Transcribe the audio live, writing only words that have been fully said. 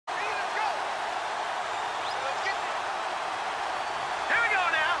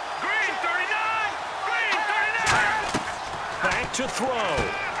back to throw.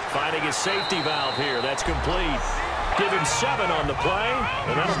 Finding his safety valve here. That's complete. Give him 7 on the play,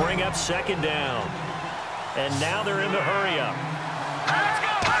 and that'll bring up second down. And now they're in the hurry-up.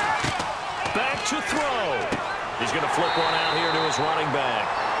 Back to throw. He's going to flip one out here to his running back.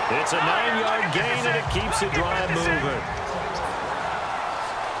 It's a 9-yard gain, and it keeps the drive moving.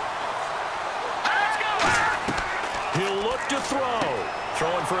 He'll look to throw.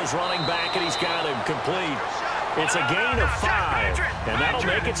 Throwing for his running back, and he's got him complete. It's a gain of 5, and that'll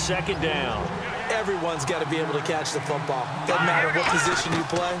make it second down. Everyone's got to be able to catch the football. Doesn't matter what position you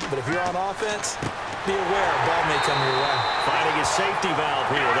play, but if you're on offense, be aware a ball may come your way. Finding his safety valve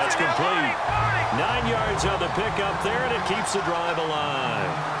here. That's complete. 9 yards on the pickup there, and it keeps the drive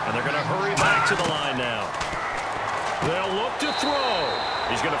alive. And they're going to hurry back to the line now. They'll look to throw.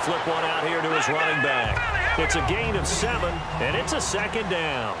 He's going to flip one out here to his running back. It's a gain of 7, and it's a second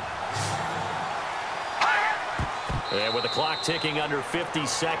down. And with the clock ticking under 50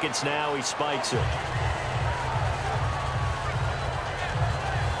 seconds now, he spikes it.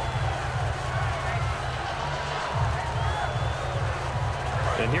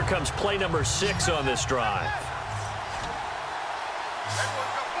 And here comes play number 6 on this drive.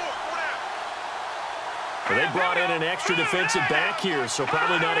 Well, they brought in an extra defensive back here, so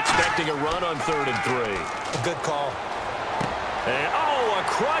probably not expecting a run on 3rd and 3. A good call. And, a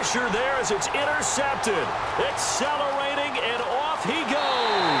crusher there as it's intercepted. Accelerating, and off he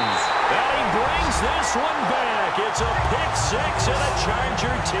goes. And he brings this one back. It's a pick 6 and a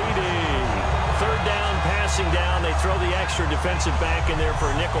Charger TD. 3rd down, passing down. They throw the extra defensive back in there for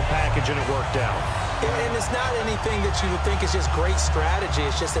a nickel package, and it worked out. And it's not anything that you would think is just great strategy.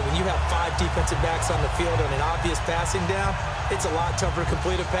 It's just that when you have 5 defensive backs on the field on an obvious passing down, it's a lot tougher to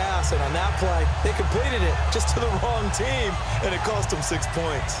complete a pass. And on that play, they completed it just to the wrong team, and it cost them 6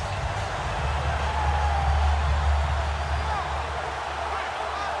 points.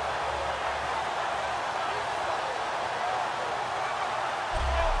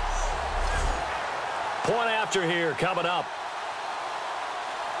 Point after here coming up.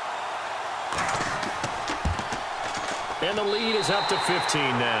 And the lead is up to 15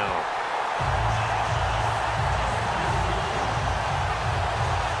 now.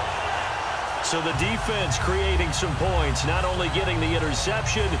 So the defense creating some points, not only getting the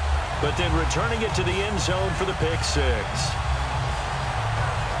interception, but then returning it to the end zone for the pick 6.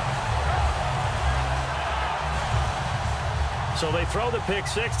 So they throw the pick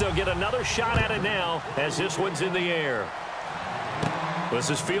 6. They'll get another shot at it now as this one's in the air. This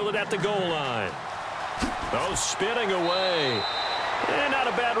is fielded at the goal line. Oh, spinning away. And not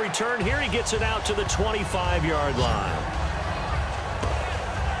a bad return here. He gets it out to the 25-yard line.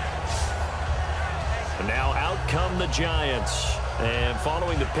 And now out come the Giants. And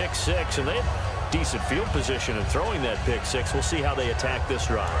following the pick 6, and they have decent field position in throwing that pick 6. We'll see how they attack this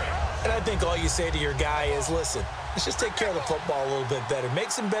drive. And I think all you say to your guy is, listen, let's just take care of the football a little bit better.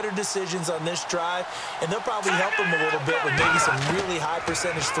 Make some better decisions on this drive, and they'll probably help him a little bit with maybe some really high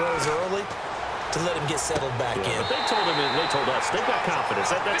percentage throws early to let him get settled back in. But they told him, and they told us, they've got confidence.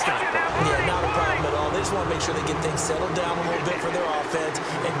 That's not a problem. Yeah, not a problem at all. They just want to make sure they get things settled down a little bit for their offense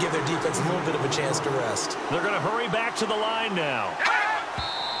and give their defense a little bit of a chance to rest. They're going to hurry back to the line now.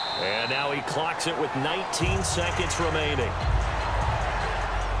 And now he clocks it with 19 seconds remaining.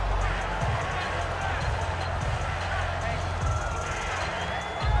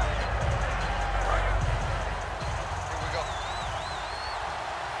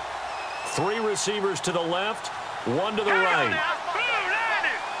 Three receivers to the left, one to the right.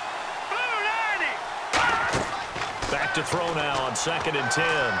 Back to throw now on 2nd and 10.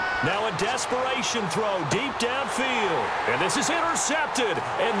 Now a desperation throw deep downfield. And this is intercepted,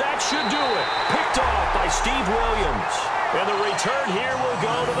 and that should do it. Picked off by Steve Williams. And the return here will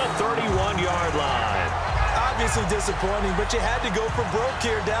go to the 31-yard line. Obviously disappointing, but you had to go for broke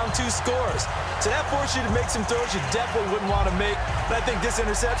here, down 2 scores. So that forced you to make some throws you definitely wouldn't want to make. But I think this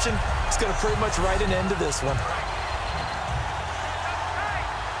interception is going to pretty much write an end to this one.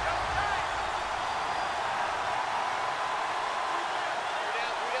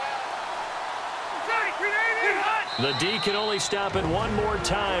 The D can only stop it one more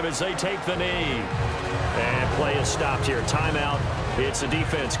time as they take the knee. And play is stopped here. Timeout. It's the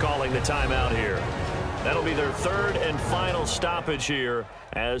defense calling the timeout here. That'll be their 3rd and final stoppage here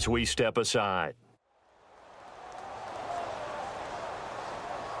as we step aside.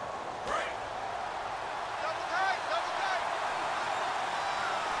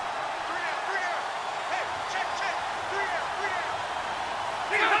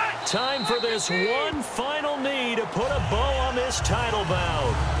 Time for this one final knee to put a bow on this title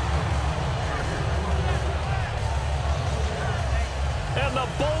bout. And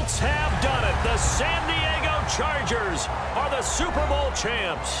the Bolts have done it. The San Diego Chargers are the Super Bowl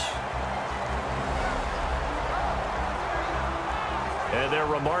champs. And their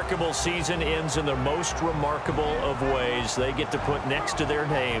remarkable season ends in the most remarkable of ways. They get to put next to their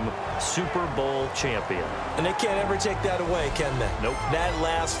name, Super Bowl champion. And they can't ever take that away, can they? Nope. That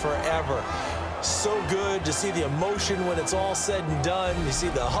lasts forever. So good to see the emotion when it's all said and done. You see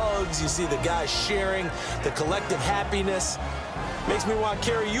the hugs. You see the guys sharing, the collective happiness. Makes me want to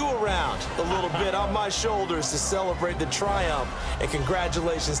carry you around a little bit on my shoulders to celebrate the triumph. And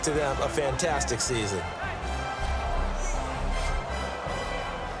congratulations to them. A fantastic season.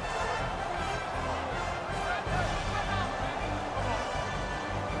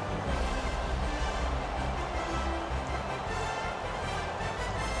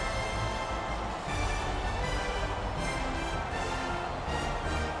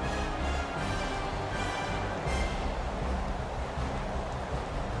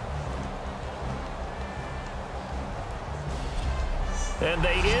 And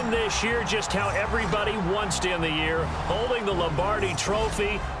they end this year just how everybody wants to end the year, holding the Lombardi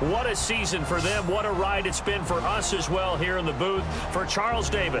Trophy. What a season for them. What a ride it's been for us as well here in the booth. For Charles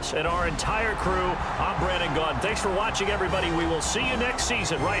Davis and our entire crew, I'm Brandon Gaudin. Thanks for watching, everybody. We will see you next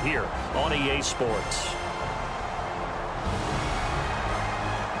season right here on EA Sports.